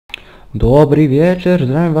Dobrý večer,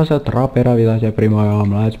 zdravím vás a Trappera, vítajte pri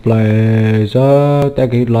mojom Let's Play z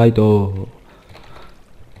Tekkit Lite.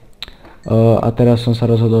 A teraz som sa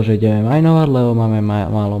rozhodol, že ideme minovať, lebo máme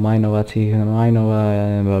málo minovacích,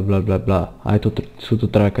 blablabla. Aj tu sú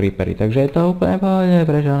tu teda creepery, takže je to úplne pohode,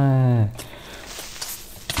 prečo ne?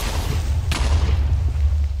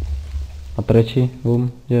 A tretí,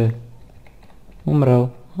 kde?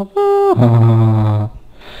 Umrel.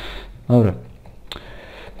 Dobre.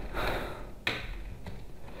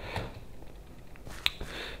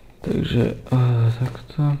 Takže,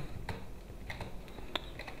 takto.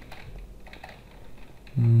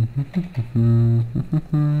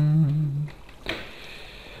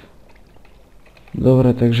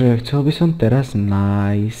 Dobre, takže chcel by som teraz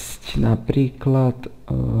nájsť napríklad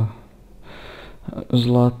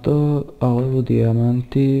zlato alebo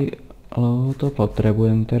diamanty, lebo to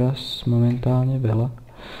potrebujem teraz momentálne veľa.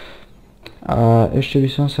 A ešte by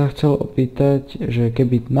som sa chcel opýtať, že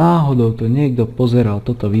keby náhodou to niekto pozeral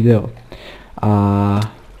toto video a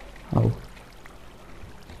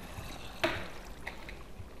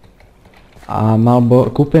mal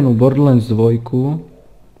kúpenú Borderlands 2,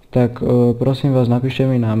 tak prosím vás, napíšte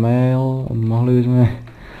mi na mail, mohli by sme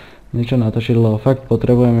niečo natočiť, lebo fakt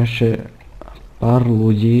potrebujem ešte pár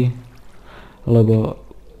ľudí, lebo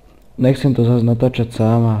nechcem to zase natáčať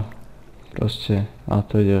sám a proste, a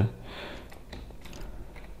to ide.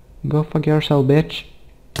 Go fuck yourself, bitch.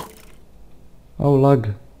 Oh,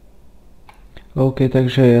 lag. OK,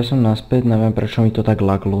 takže ja som naspäť, neviem prečo mi to tak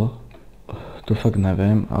laglo. To fakt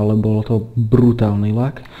neviem, ale bolo to brutálny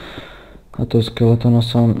lag. A to skeletona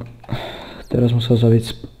som teraz musel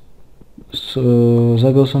zabiť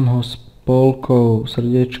zabil som ho s polkou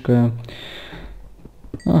srdiečka.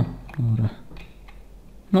 No, dobre.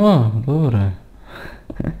 No, dobre.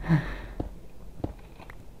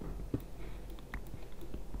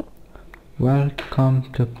 Welcome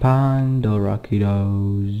to Pandora,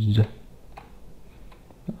 kiddos.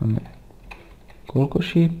 Máme koľko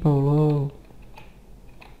šípov, lol.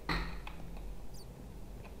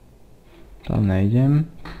 Tam nejdem.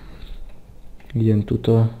 Idem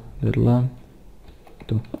tuto vedľa.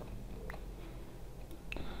 Tu.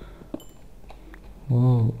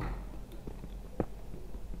 Wow.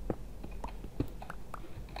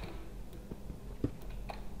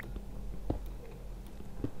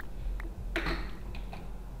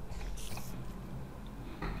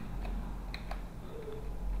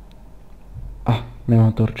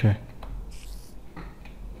 Nemám torče.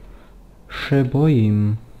 Še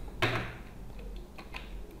bojím.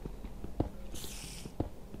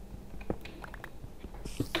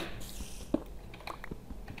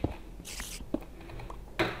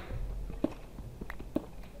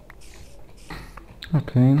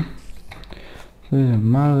 OK. To je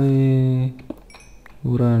malý.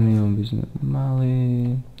 Uranium by sme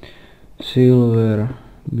mali. Silver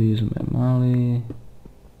by sme mali.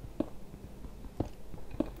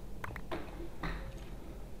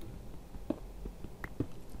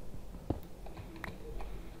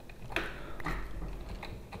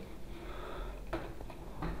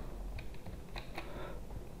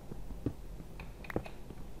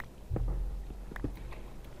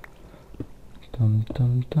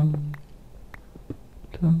 Tam.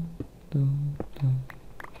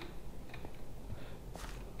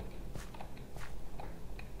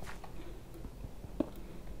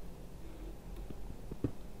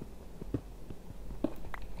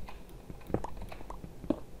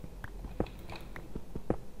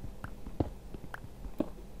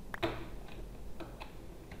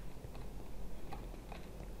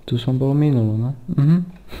 Tu som bol minul, ne?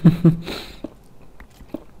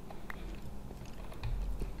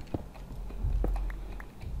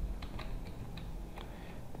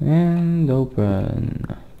 And open.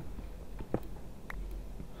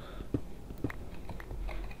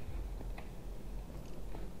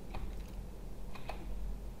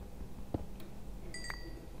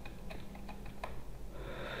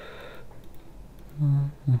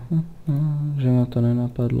 Že ma to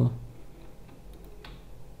nenapadlo.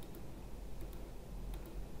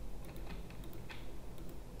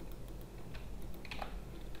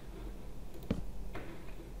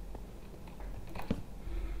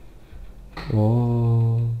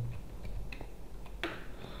 Wow.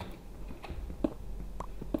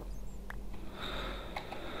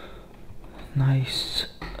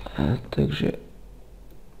 Nice. Takže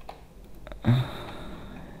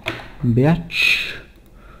biač.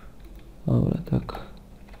 Dobre, tak.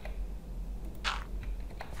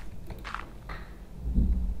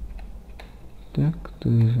 Tak,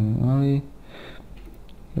 tu sme mali.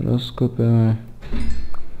 Rozkopeme.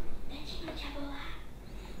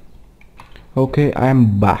 OK,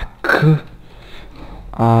 I'm back.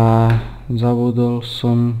 A zabudol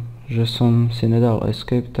som, že som si nedal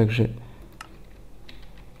escape, takže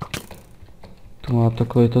tu má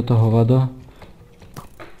takové toto hovado.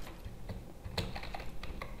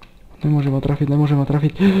 Nemôžem ho trafiť, nemôžem ho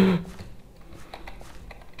trafiť.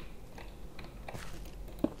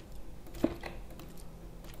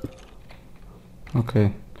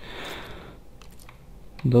 OK.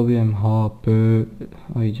 Dobijem HP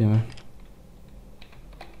a ideme.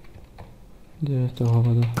 Kde je to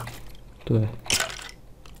hovado? Tu je.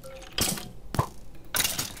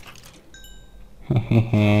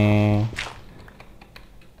 Hehehe.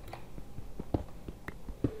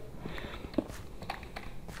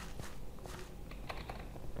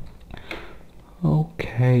 OK.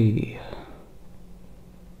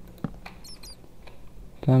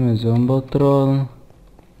 Tam je zombotron.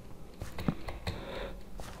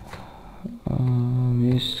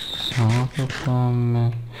 My sa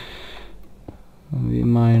nakopáme.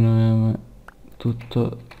 Vymajnujeme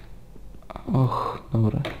tuto.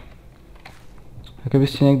 Dobre. A keby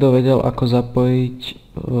ste niekto vedel, ako zapojiť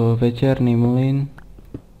veterný mlyn,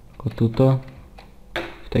 ako tuto,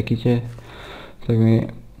 v Tekkite, tak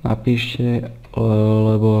mi napíšte,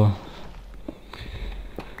 lebo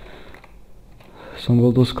som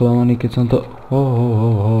bol tu sklamaný, keď som to...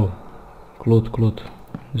 Kľud.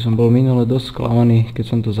 Som bol minule dosť sklamaný, keď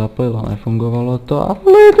som to zapojil a nefungovalo to. Ale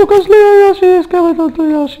je tu kozli a ďalší, skeleton tu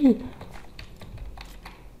ďalší.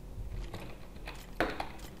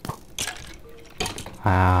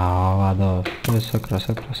 Vado, to je sakra.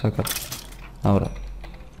 Dobre.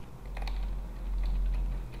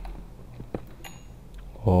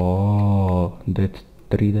 N.E.T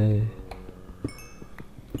 3D.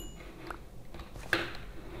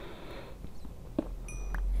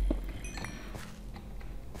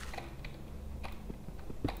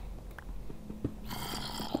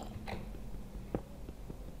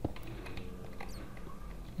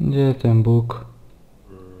 Kde je ten buk?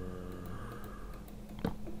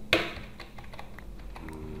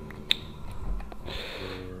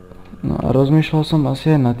 No a rozmýšľal som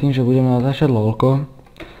asi aj nad tým, že budeme natáčať lolko.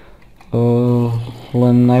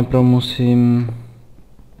 Len najprv musím...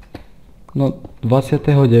 No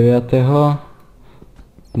 29.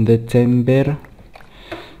 december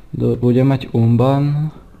budem mať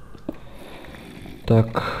umban. Tak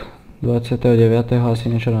 29. asi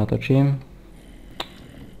niečo natočím.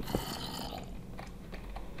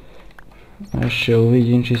 Ešte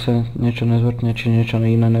uvidím, či sa niečo nezvrtne, či niečo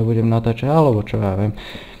iné nebudem natáčať, alebo čo ja viem.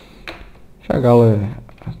 Však ale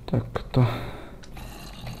takto.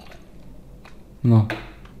 No.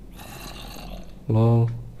 Lol.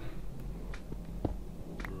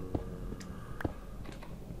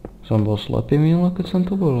 Som bol slepý minule, keď som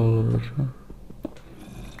tu bol, alebo čo?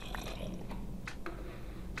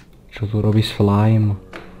 Čo tu robí slime?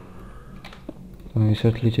 To mi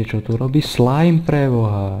vysvetlíte, čo tu robí slime,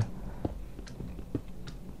 preboha.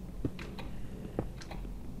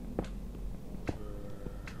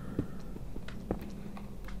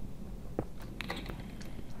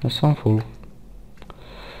 Ja som full.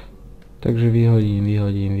 Takže vyhodím.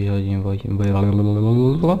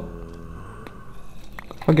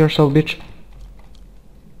 Fuck yourself, bitch.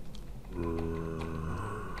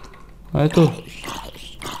 A je tu.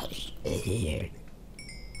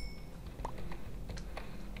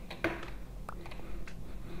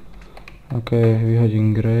 OK,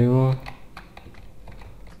 vyhodím gravel.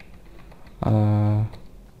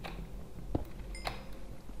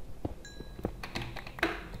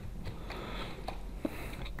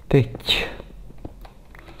 Teď.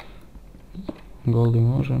 Goldy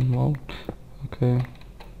môžem, lol. OK.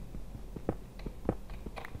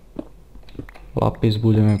 Lapis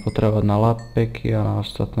budeme potrebovať na lapeky a na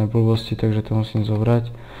ostatné blbosti, takže to musím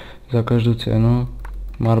zobrať za každú cenu.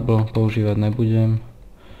 Marble používať nebudem.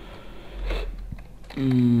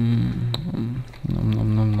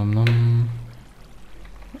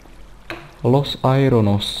 Los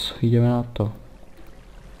Ironos, ideme na to.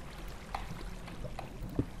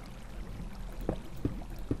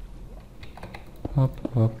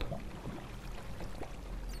 Hop.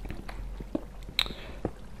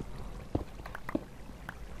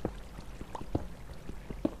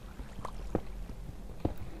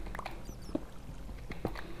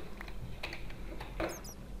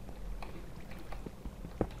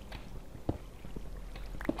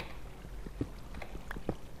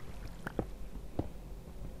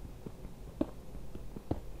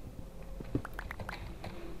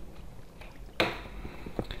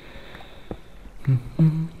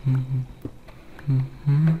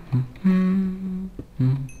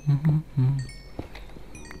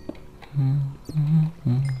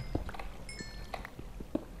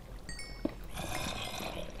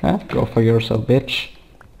 Go fuck yourself, bitch.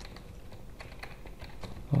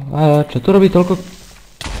 Čo tu robí toľko?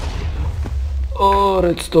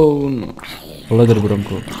 Redstone. Leather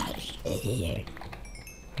bronco.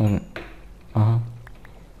 Aha.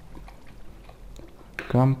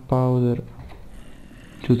 Gunpowder.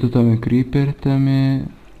 Čo to tam je? Creeper tam je.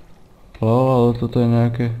 Ale toto je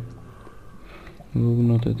nejaké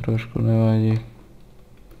gugnuté trošku, nevadí.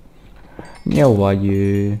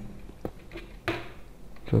 Nevadí.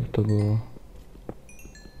 Čo to bolo?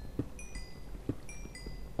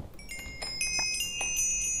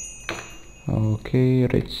 OK,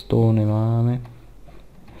 redstone máme.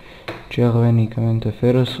 Červený kameň, to je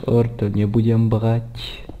ferrous ore, to nebudem brať.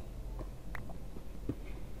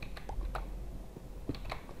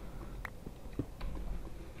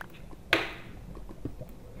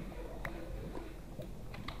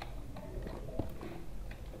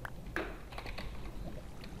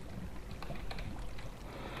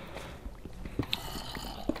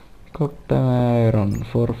 Kopeme iron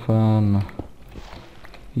for fun.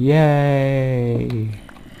 Jej.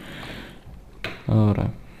 Dobre.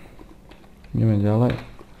 Ideme ďalej.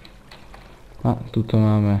 A tuto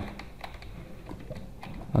máme.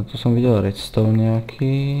 A tu som videl redstone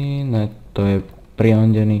nejaký. Ne, to je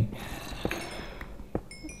priondený.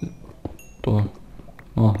 To.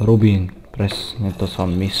 No, rubín. Presne to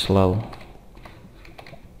som myslel.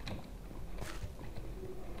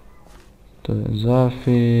 To je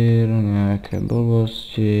zafír, nejaké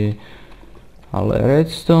blbosti. Ale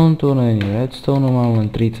redstone tu není. Redstone mám len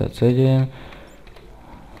 37.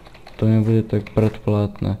 To nebude tak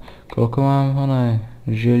predplatné. Koľko mám oné?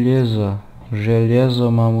 Želiezo. Želiezo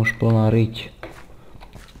mám už plná riť.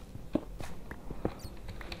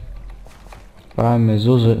 Spravíme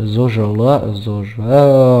zo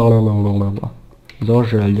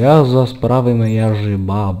želiaza spravíme jaži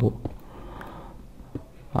bábu.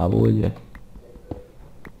 A bude.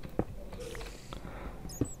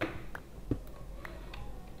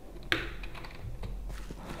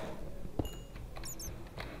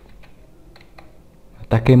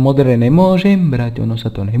 Také modré nemôžem brať, ono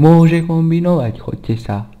sa to nemôže kombinovať, choďte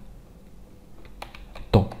sa.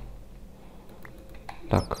 To.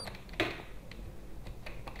 Tak.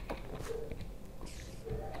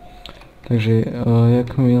 Takže,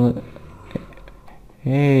 jakmile...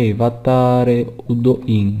 Hej, vatáre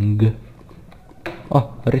udoing.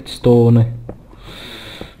 Redstone.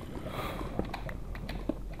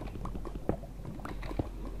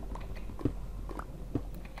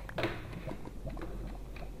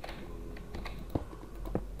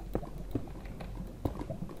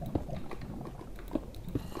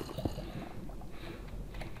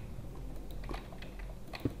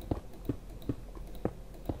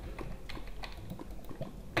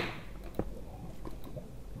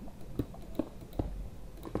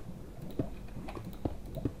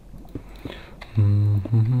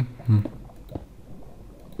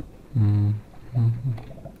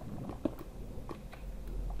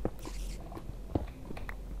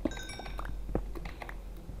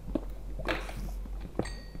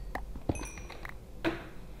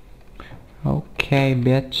 Okay,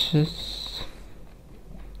 bitches.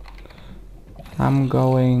 I'm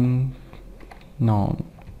going... No.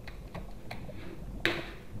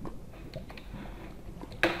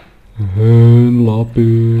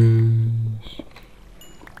 Lapis.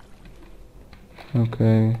 OK.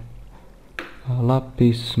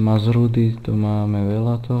 Lapis, mazrudy, tu máme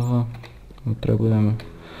veľa toho. Potrebujeme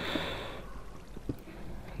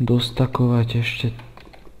dostakovať ešte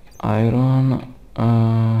iron a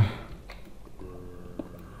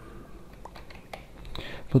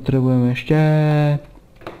potrebujeme ešte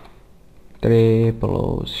 3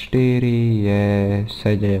 plus 4 je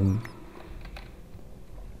 7.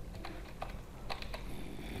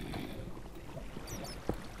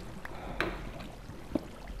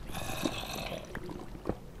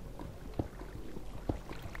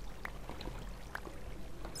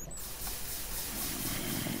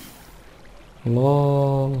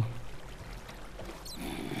 LOL.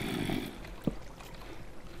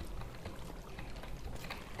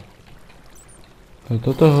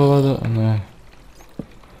 Toto hovado... Ne.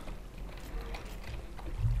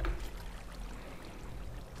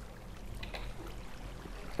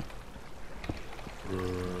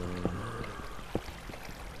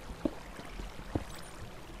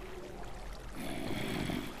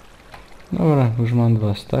 Dobre, už mám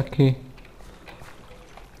 2 staky.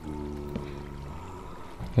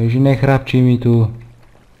 Takže nechrapčí mi tu.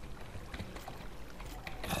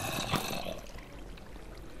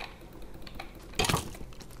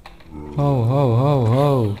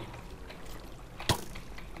 Hou.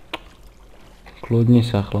 Kľudni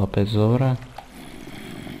sa, chlapec, dobre?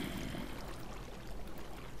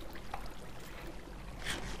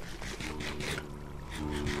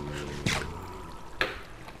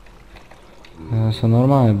 Ja sa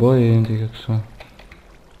normálne bojím, ty kokso.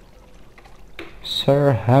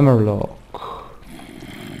 Sir Hammerlock.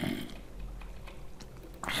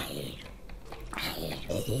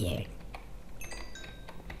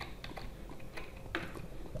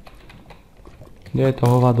 Kde je to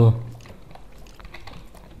hovado?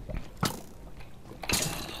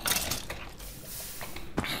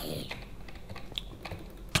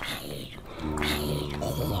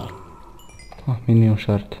 Minion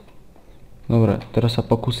shard. Dobre, teraz sa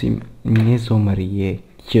pokúsim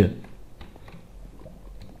nezomrieť.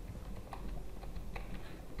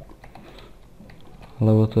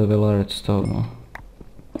 Lebo to je veľa redstone, no.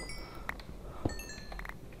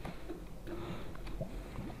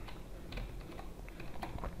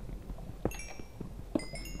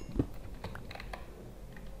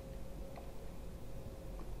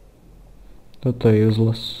 Toto je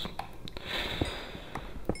useless.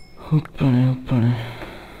 Úplne.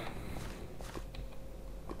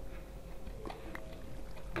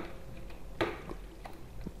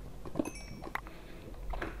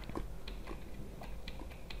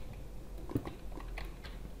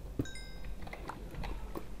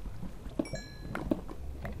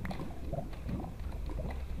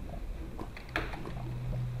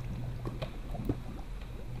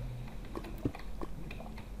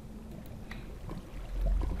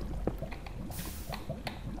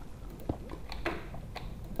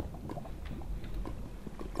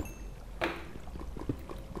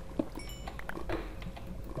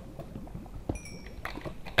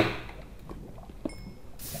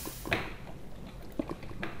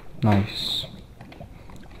 Nice.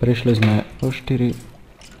 Prišli sme o 4.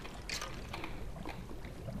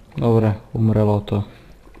 Dobre, umrelo to.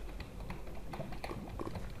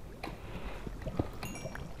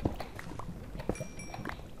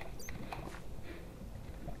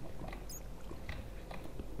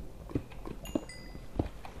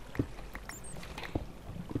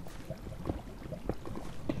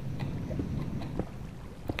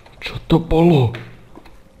 Čo to bolo?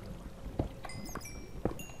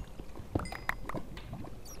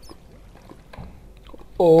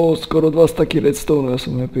 Skoro 2 staky redstone, ja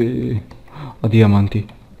som happy. A diamanty.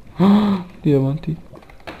 Diamanty.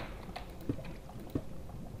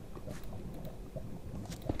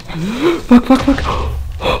 Fuck.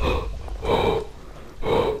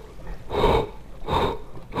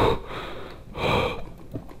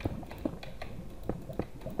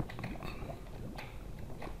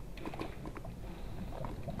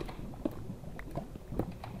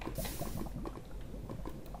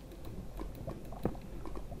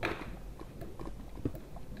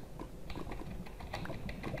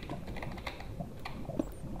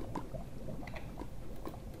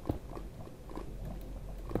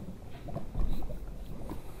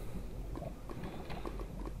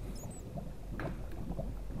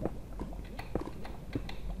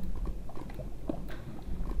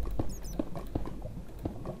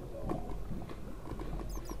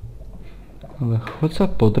 Ale choď sa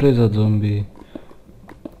podrezať, zombie.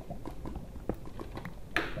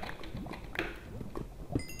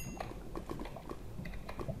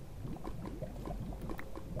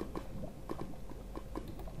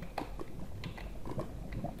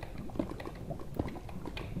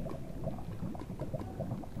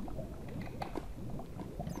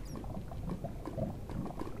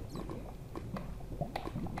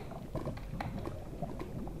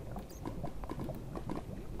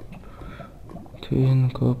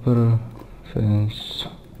 Twin copper fence.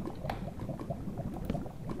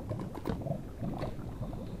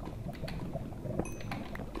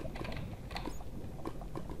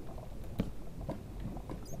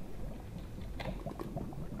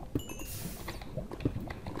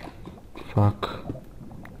 Fuck.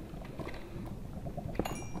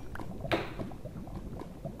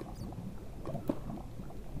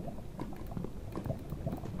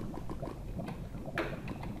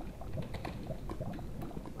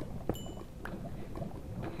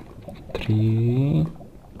 Three.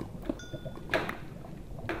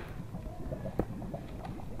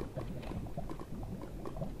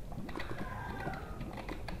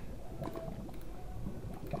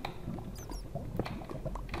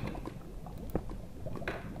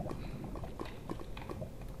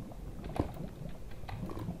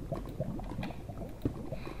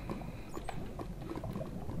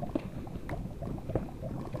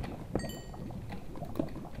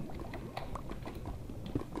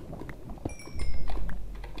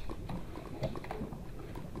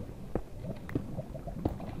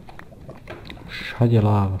 všade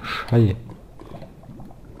láva, všade.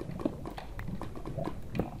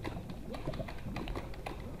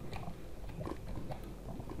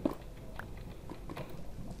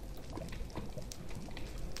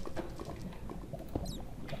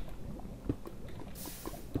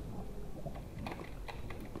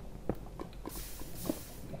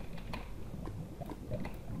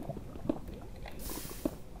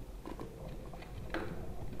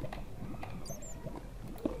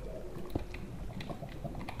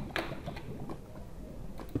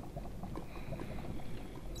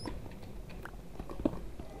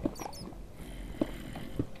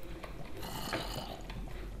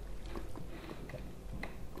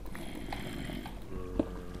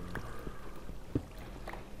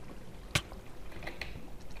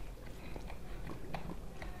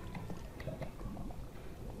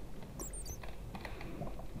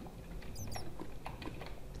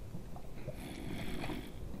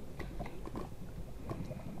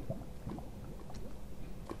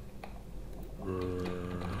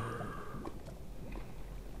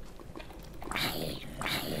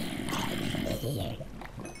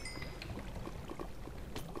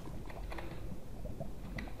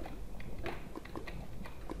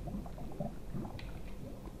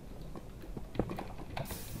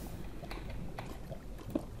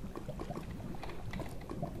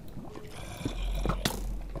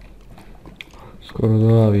 Skoro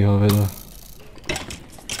do hlavy ho vedla.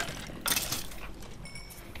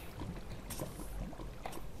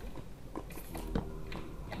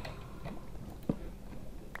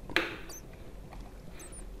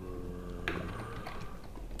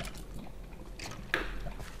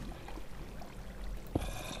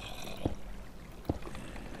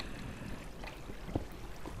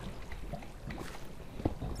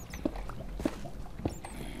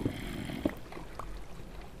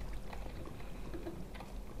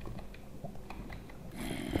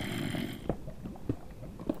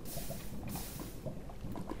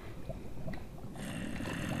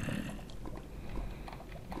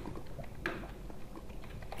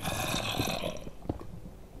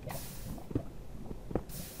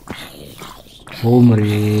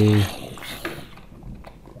 Umri.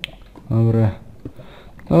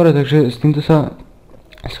 Dobre, takže s týmto sa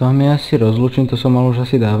s vami asi rozlúčim, to som mal už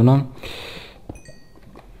asi dávno.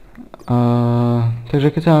 Takže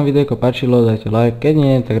keď sa vám videjko páčilo, dajte like, keď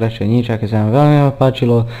nie, tak radšej nič, a keď sa vám veľmi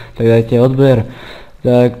páčilo, tak dajte odber.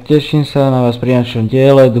 Tak teším sa na vás pri našom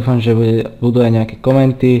diele, dúfam, že budú aj nejaké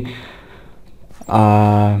komenty. A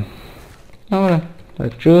dobre,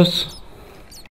 tak čus.